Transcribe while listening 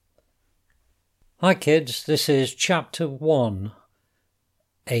Hi kids, this is Chapter 1,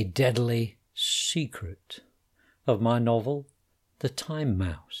 A Deadly Secret, of my novel, The Time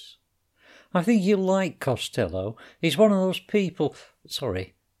Mouse. I think you'll like Costello. He's one of those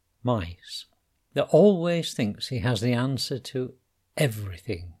mice, that always thinks he has the answer to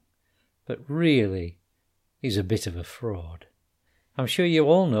everything. But really, he's a bit of a fraud. I'm sure you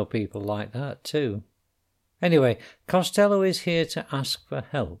all know people like that too. Anyway, Costello is here to ask for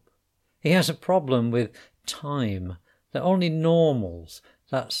help. He has a problem with time that only normals,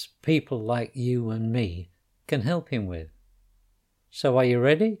 that's people like you and me, can help him with. So are you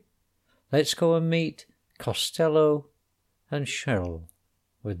ready? Let's go and meet Costello and Cheryl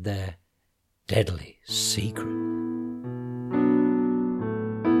with their deadly secret.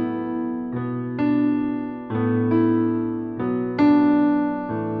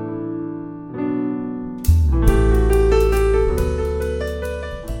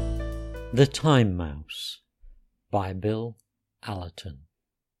 The Time Mouse by Bill Allerton.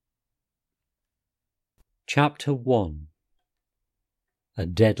 Chapter 1. A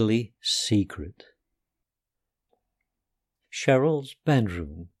Deadly Secret. Cheryl's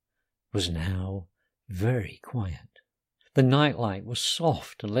bedroom was now very quiet. The nightlight was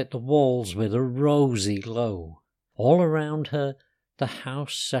soft and lit the walls with a rosy glow. All around her the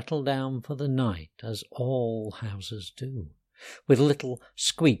house settled down for the night, as all houses do, with little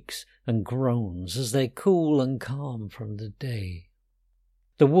squeaks and groans as they cool and calm from the day.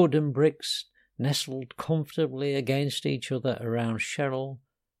 The wood and bricks nestled comfortably against each other around Cheryl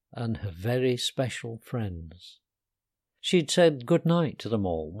and her very special friends. She'd said good night to them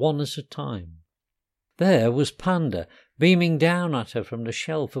all, one at a time. There was Panda, beaming down at her from the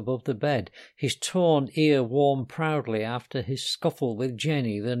shelf above the bed, his torn ear worn proudly after his scuffle with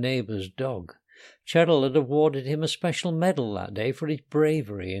Jenny, the neighbour's dog. Cheryl had awarded him a special medal that day for his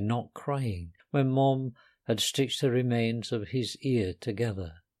bravery in not crying when Mom had stitched the remains of his ear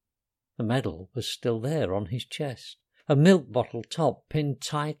together. The medal was still there on his chest, a milk bottle top pinned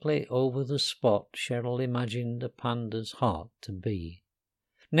tightly over the spot Cheryl imagined a panda's heart to be.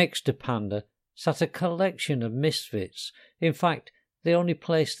 Next to Panda sat a collection of misfits. In fact, the only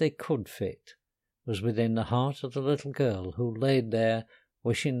place they could fit was within the heart of the little girl who laid there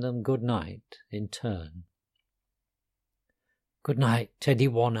wishing them good night in turn. "Good night, Teddy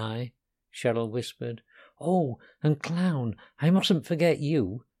One-Eye," Cheryl whispered. "Oh, and Clown, I mustn't forget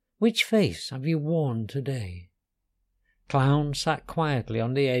you. Which face have you worn today?" Clown sat quietly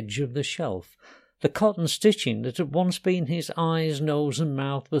on the edge of the shelf. The cotton stitching that had once been his eyes, nose and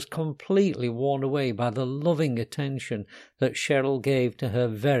mouth was completely worn away by the loving attention that Cheryl gave to her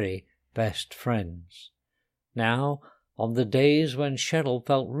very best friends. Now, on the days when Cheryl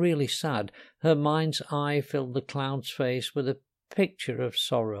felt really sad, her mind's eye filled the clown's face with a picture of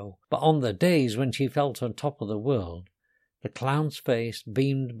sorrow. But on the days when she felt on top of the world, the clown's face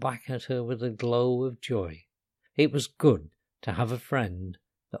beamed back at her with a glow of joy. It was good to have a friend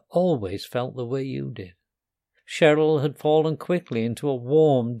that always felt the way you did. Cheryl had fallen quickly into a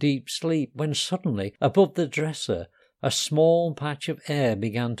warm, deep sleep when suddenly, above the dresser, a small patch of air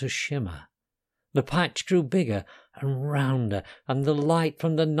began to shimmer. The patch grew bigger and rounder, and the light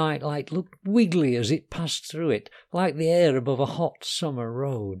from the nightlight looked wiggly as it passed through it, like the air above a hot summer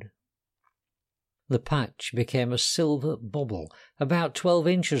road. The patch became a silver bubble, about 12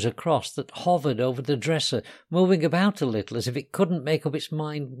 inches across, that hovered over the dresser, moving about a little as if it couldn't make up its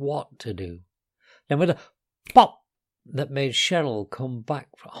mind what to do. Then with a pop that made Cheryl come back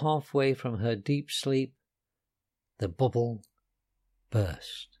halfway from her deep sleep, the bubble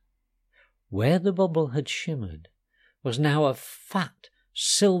burst. Where the bubble had shimmered was now a fat,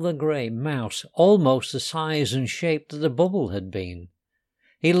 silver-grey mouse, almost the size and shape that the bubble had been.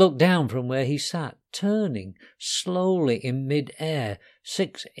 He looked down from where he sat, turning slowly in mid-air,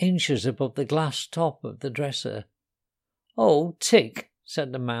 6 inches above the glass top of the dresser. "Oh, Tick,"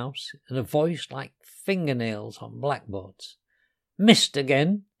 said the mouse, in a voice like fingernails on blackboards. "Missed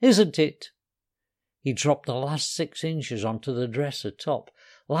again, isn't it?" He dropped the last 6 inches onto the dresser top,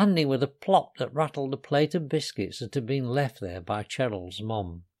 landing with a plop that rattled a plate of biscuits that had been left there by Cheryl's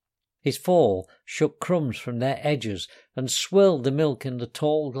mom. His fall shook crumbs from their edges and swirled the milk in the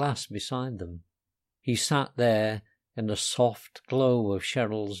tall glass beside them. He sat there in the soft glow of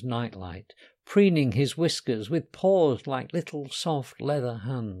Cheryl's nightlight, preening his whiskers with paws like little soft leather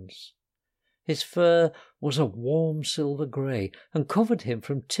hands. His fur was a warm silver grey and covered him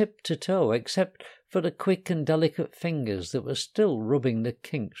from tip to toe, except for the quick and delicate fingers that were still rubbing the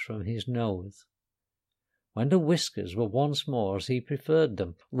kinks from his nose. When the whiskers were once more as he preferred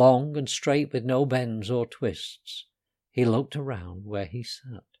them, long and straight with no bends or twists, he looked around where he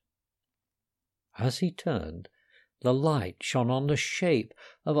sat. As he turned, the light shone on the shape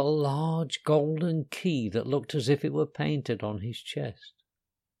of a large golden key that looked as if it were painted on his chest.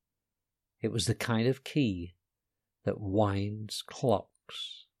 It was the kind of key that winds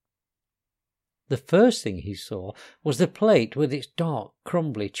clocks. The first thing he saw was the plate with its dark,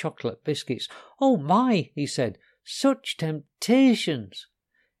 crumbly chocolate biscuits. "Oh my," he said, "such temptations!"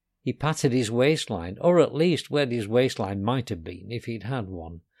 He patted his waistline, or at least where his waistline might have been if he'd had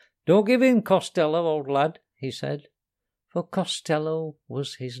one. "Don't give in, Costello, old lad," he said. For Costello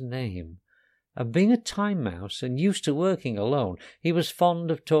was his name, and being a time mouse and used to working alone, he was fond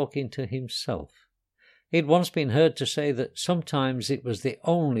of talking to himself. He'd once been heard to say that sometimes it was the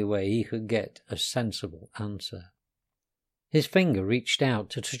only way he could get a sensible answer. His finger reached out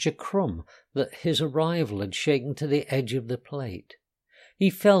to touch a crumb that his arrival had shaken to the edge of the plate. He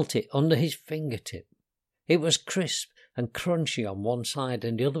felt it under his fingertip. It was crisp and crunchy on one side,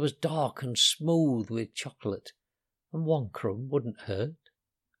 and the other was dark and smooth with chocolate. And one crumb wouldn't hurt,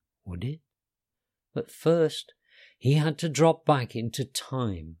 would it? But first, he had to drop back into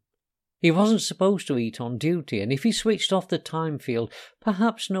time. He wasn't supposed to eat on duty, and if he switched off the time field,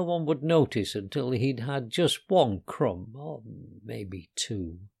 perhaps no one would notice until he'd had just one crumb, or maybe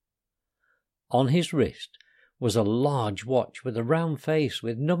two. On his wrist was a large watch with a round face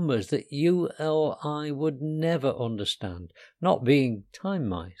with numbers that you or I would never understand, not being time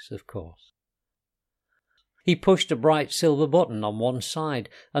mice, of course. He pushed a bright silver button on one side,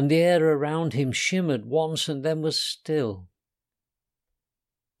 and the air around him shimmered once and then was still.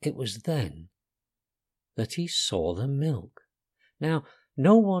 It was then that he saw the milk. Now,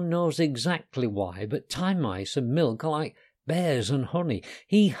 no one knows exactly why, but time mice and milk are like bears and honey.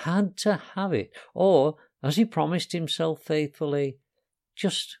 He had to have it, or, as he promised himself faithfully,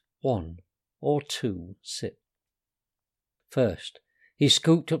 just one or two sips. First, he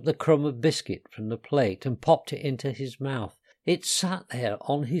scooped up the crumb of biscuit from the plate and popped it into his mouth. It sat there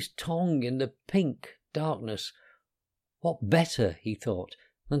on his tongue in the pink darkness. What better, he thought,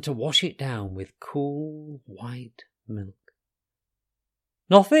 than to wash it down with cool white milk?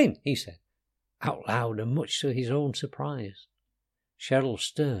 "Nothing," he said, out loud and much to his own surprise. Cheryl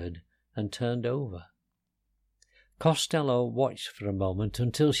stirred and turned over. Costello watched for a moment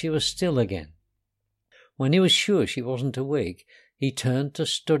until she was still again. When he was sure she wasn't awake, he turned to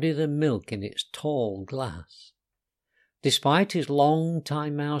study the milk in its tall glass. Despite his long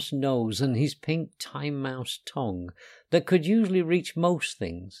time mouse nose and his pink time mouse tongue that could usually reach most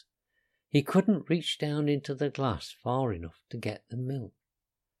things, he couldn't reach down into the glass far enough to get the milk.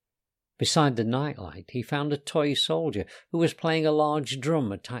 Beside the nightlight, he found a toy soldier who was playing a large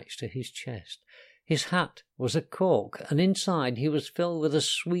drum attached to his chest. His hat was a cork, and inside he was filled with a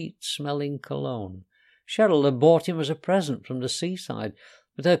sweet-smelling cologne. Cheryl had bought him as a present from the seaside,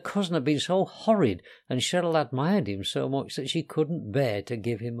 but her cousin had been so horrid, and Cheryl admired him so much that she couldn't bear to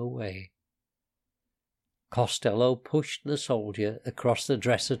give him away. Costello pushed the soldier across the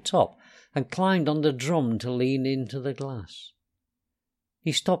dresser top and climbed on the drum to lean into the glass.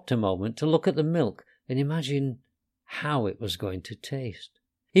 He stopped a moment to look at the milk and imagine how it was going to taste.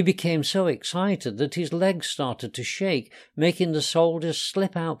 He became so excited that his legs started to shake, making the soldier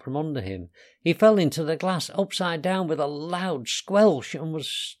slip out from under him. He fell into the glass upside down with a loud squelch and was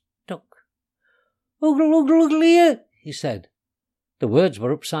stuck. "Uggle, uggle, uggle," he said. The words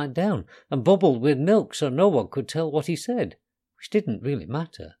were upside down and bubbled with milk, so no one could tell what he said, which didn't really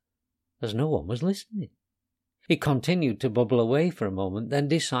matter, as no one was listening. He continued to bubble away for a moment, then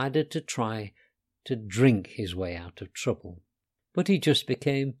decided to try to drink his way out of trouble. But he just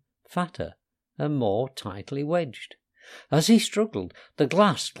became fatter and more tightly wedged. As he struggled, the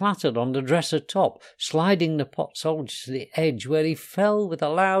glass clattered on the dresser top, sliding the pot soldier to the edge, where he fell with a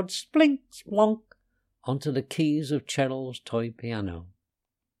loud splink splonk onto the keys of Cheryl's toy piano.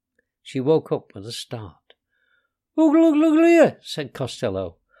 She woke up with a start. "Uggle, uggle, uggle here," said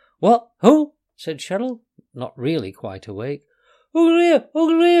Costello. "What? Who?" said Cheryl, not really quite awake. Uggle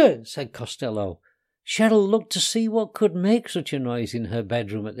here," said Costello. Cheryl looked to see what could make such a noise in her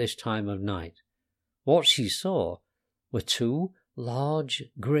bedroom at this time of night. What she saw were two large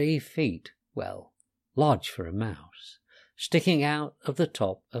grey feet, well, large for a mouse, sticking out of the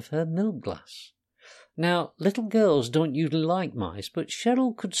top of her milk glass. Now, little girls don't usually like mice, but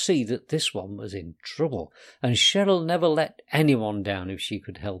Cheryl could see that this one was in trouble, and Cheryl never let anyone down if she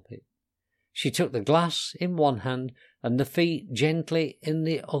could help it. She took the glass in one hand and the feet gently in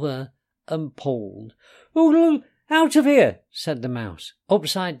the other and pulled. "Uggle, out of here," said the mouse,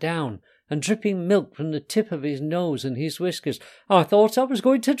 upside down and dripping milk from the tip of his nose and his whiskers. "I thought I was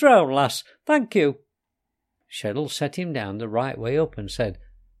going to drown, lass. Thank you." Cheryl set him down the right way up and said,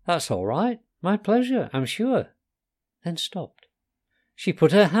 "That's all right. My pleasure, I'm sure. Then stopped. She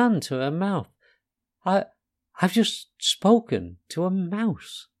put her hand to her mouth. I've just spoken to a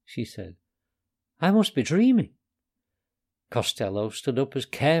mouse, she said. I must be dreaming. Costello stood up as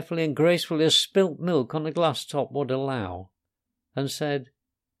carefully and gracefully as spilt milk on a glass top would allow, and said,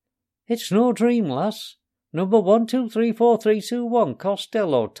 It's no dream, lass. Number 1234321,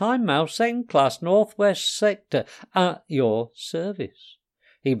 Costello, Time Mouse, 2nd class, Northwest Sector, at your service.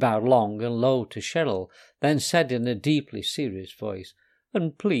 He bowed long and low to Cheryl, then said in a deeply serious voice,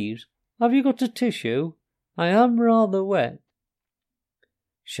 And please, have you got a tissue? I am rather wet.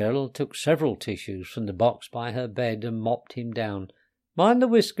 Cheryl took several tissues from the box by her bed and mopped him down. Mind the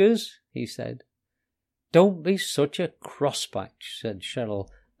whiskers, he said. Don't be such a crossbatch, said Cheryl.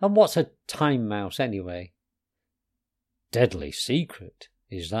 And what's a time mouse, anyway? Deadly secret,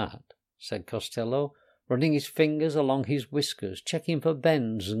 is that, said Costello, running his fingers along his whiskers, checking for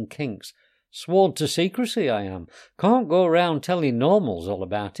bends and kinks. Sworn to secrecy, I am. Can't go round telling normals all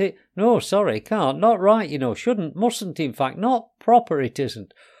about it. No, sorry, can't. Not right, you know. Shouldn't, mustn't, in fact. Not proper, it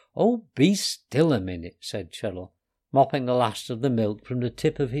isn't. Oh, be still a minute, said Cheryl, mopping the last of the milk from the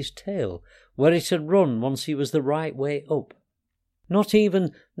tip of his tail, where it had run once he was the right way up. Not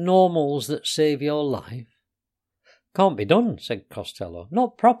even normals that save your life? Can't be done, said Costello.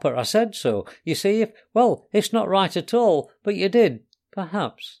 Not proper, I said so. You see, it's not right at all, but you did,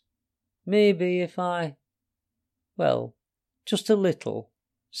 perhaps. Maybe if I... just a little.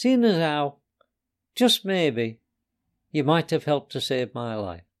 Seeing as how, just maybe, you might have helped to save my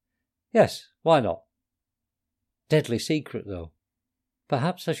life. Yes, why not? Deadly secret, though.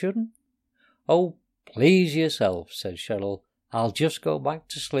 Perhaps I shouldn't? Oh, please yourself, said Cheryl. I'll just go back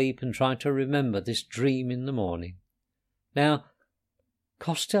to sleep and try to remember this dream in the morning. Now,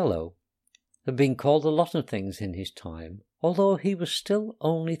 Costello had been called a lot of things in his time, although he was still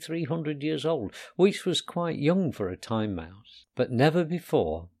only 300 years old, which was quite young for a time mouse. But never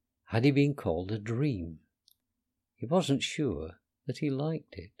before had he been called a dream. He wasn't sure that he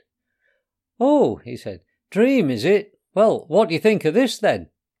liked it. Oh, he said, dream, is it? Well, what do you think of this, then?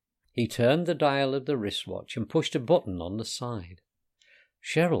 He turned the dial of the wristwatch and pushed a button on the side.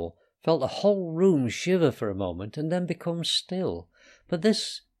 Cheryl felt the whole room shiver for a moment and then become still. But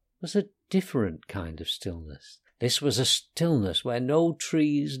this was a different kind of stillness. This was a stillness where no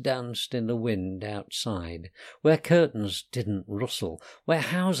trees danced in the wind outside, where curtains didn't rustle, where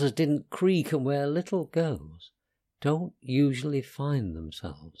houses didn't creak, and where little girls don't usually find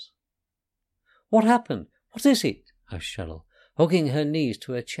themselves. What happened? What is it? asked Cheryl, hugging her knees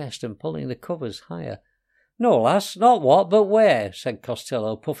to her chest and pulling the covers higher. No, lass, not what, but where, said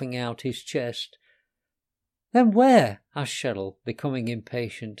Costello, puffing out his chest. Then where? asked Cheryl, becoming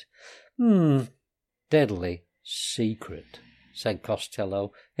impatient. Deadly secret, said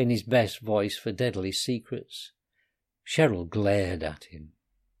Costello, in his best voice for deadly secrets. Cheryl glared at him.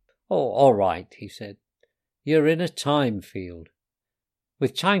 Oh, all right, he said. You're in a time field.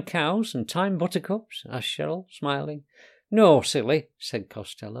 With time cows and time buttercups? asked Cheryl, smiling. No, silly, said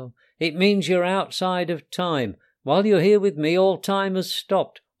Costello. It means you're outside of time. While you're here with me, all time has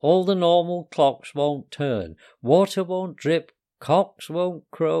stopped. All the normal clocks won't turn. Water won't drip. Cocks won't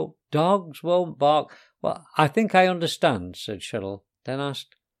crow. Dogs won't bark. Well, I think I understand, said Cheryl, then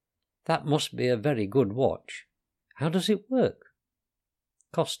asked, That must be a very good watch. How does it work?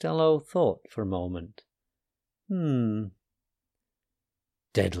 Costello thought for a moment.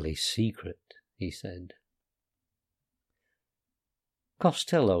 Deadly secret, he said.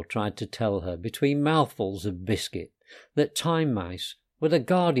 Costello tried to tell her, between mouthfuls of biscuit, that time mice were the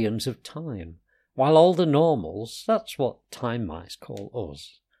guardians of time, while all the normals, that's what time mice call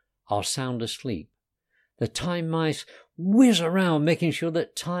us, are sound asleep. The time mice whiz around making sure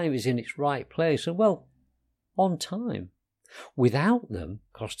that time is in its right place and, on time. Without them,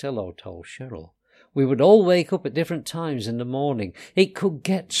 Costello told Cheryl, we would all wake up at different times in the morning. It could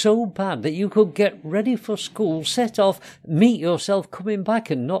get so bad that you could get ready for school, set off, meet yourself coming back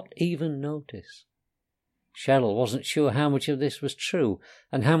and not even notice. Cheryl wasn't sure how much of this was true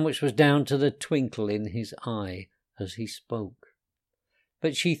and how much was down to the twinkle in his eye as he spoke.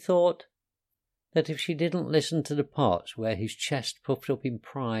 But she thought that if she didn't listen to the parts where his chest puffed up in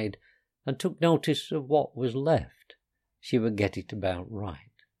pride and took notice of what was left, she would get it about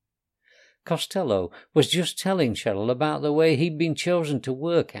right. Costello was just telling Cheryl about the way he'd been chosen to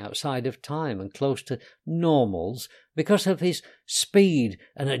work outside of time and close to normals because of his speed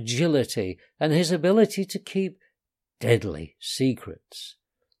and agility and his ability to keep deadly secrets,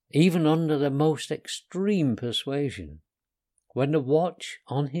 even under the most extreme persuasion. When the watch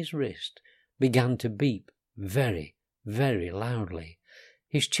on his wrist began to beep very, very loudly,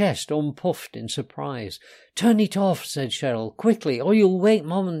 His chest unpuffed in surprise. "Turn it off," said Cheryl, "quickly, or you'll wake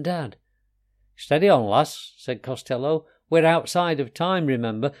Mum and Dad." "Steady on, lass," said Costello. "We're outside of time,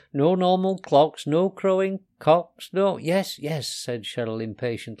 remember. No normal clocks, no crowing cocks, no—" Yes, said Cheryl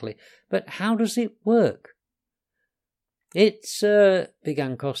impatiently. "But how does it work?" "It's,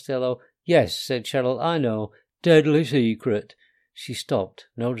 began Costello. "Yes," said Cheryl, "I know. Deadly secret." She stopped,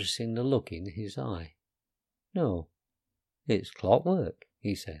 noticing the look in his eye. "No, it's clockwork,"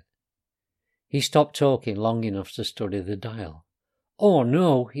 he said. He stopped talking long enough to study the dial. "Oh,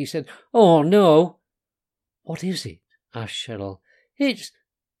 no," he said. "Oh, no." "What is it?" asked Cheryl. "It's—"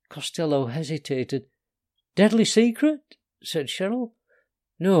 Costello hesitated. "Deadly secret?" said Cheryl.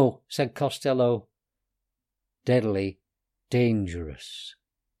 "No," said Costello. "Deadly dangerous.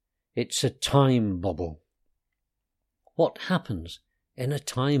 It's a time bubble." "What happens in a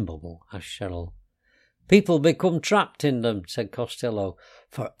time bubble?" asked Cheryl. "People become trapped in them," said Costello.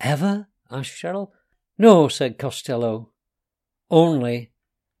 "Forever?" asked Cheryl. "No," said Costello. "Only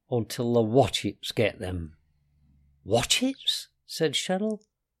until the Watchits get them." "Watchits?" said Cheryl.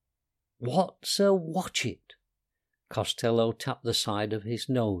 "What's a Watchit?" Costello tapped the side of his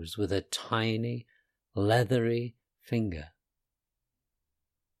nose with a tiny, leathery finger.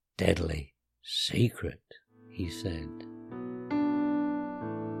 "Deadly secret," he said.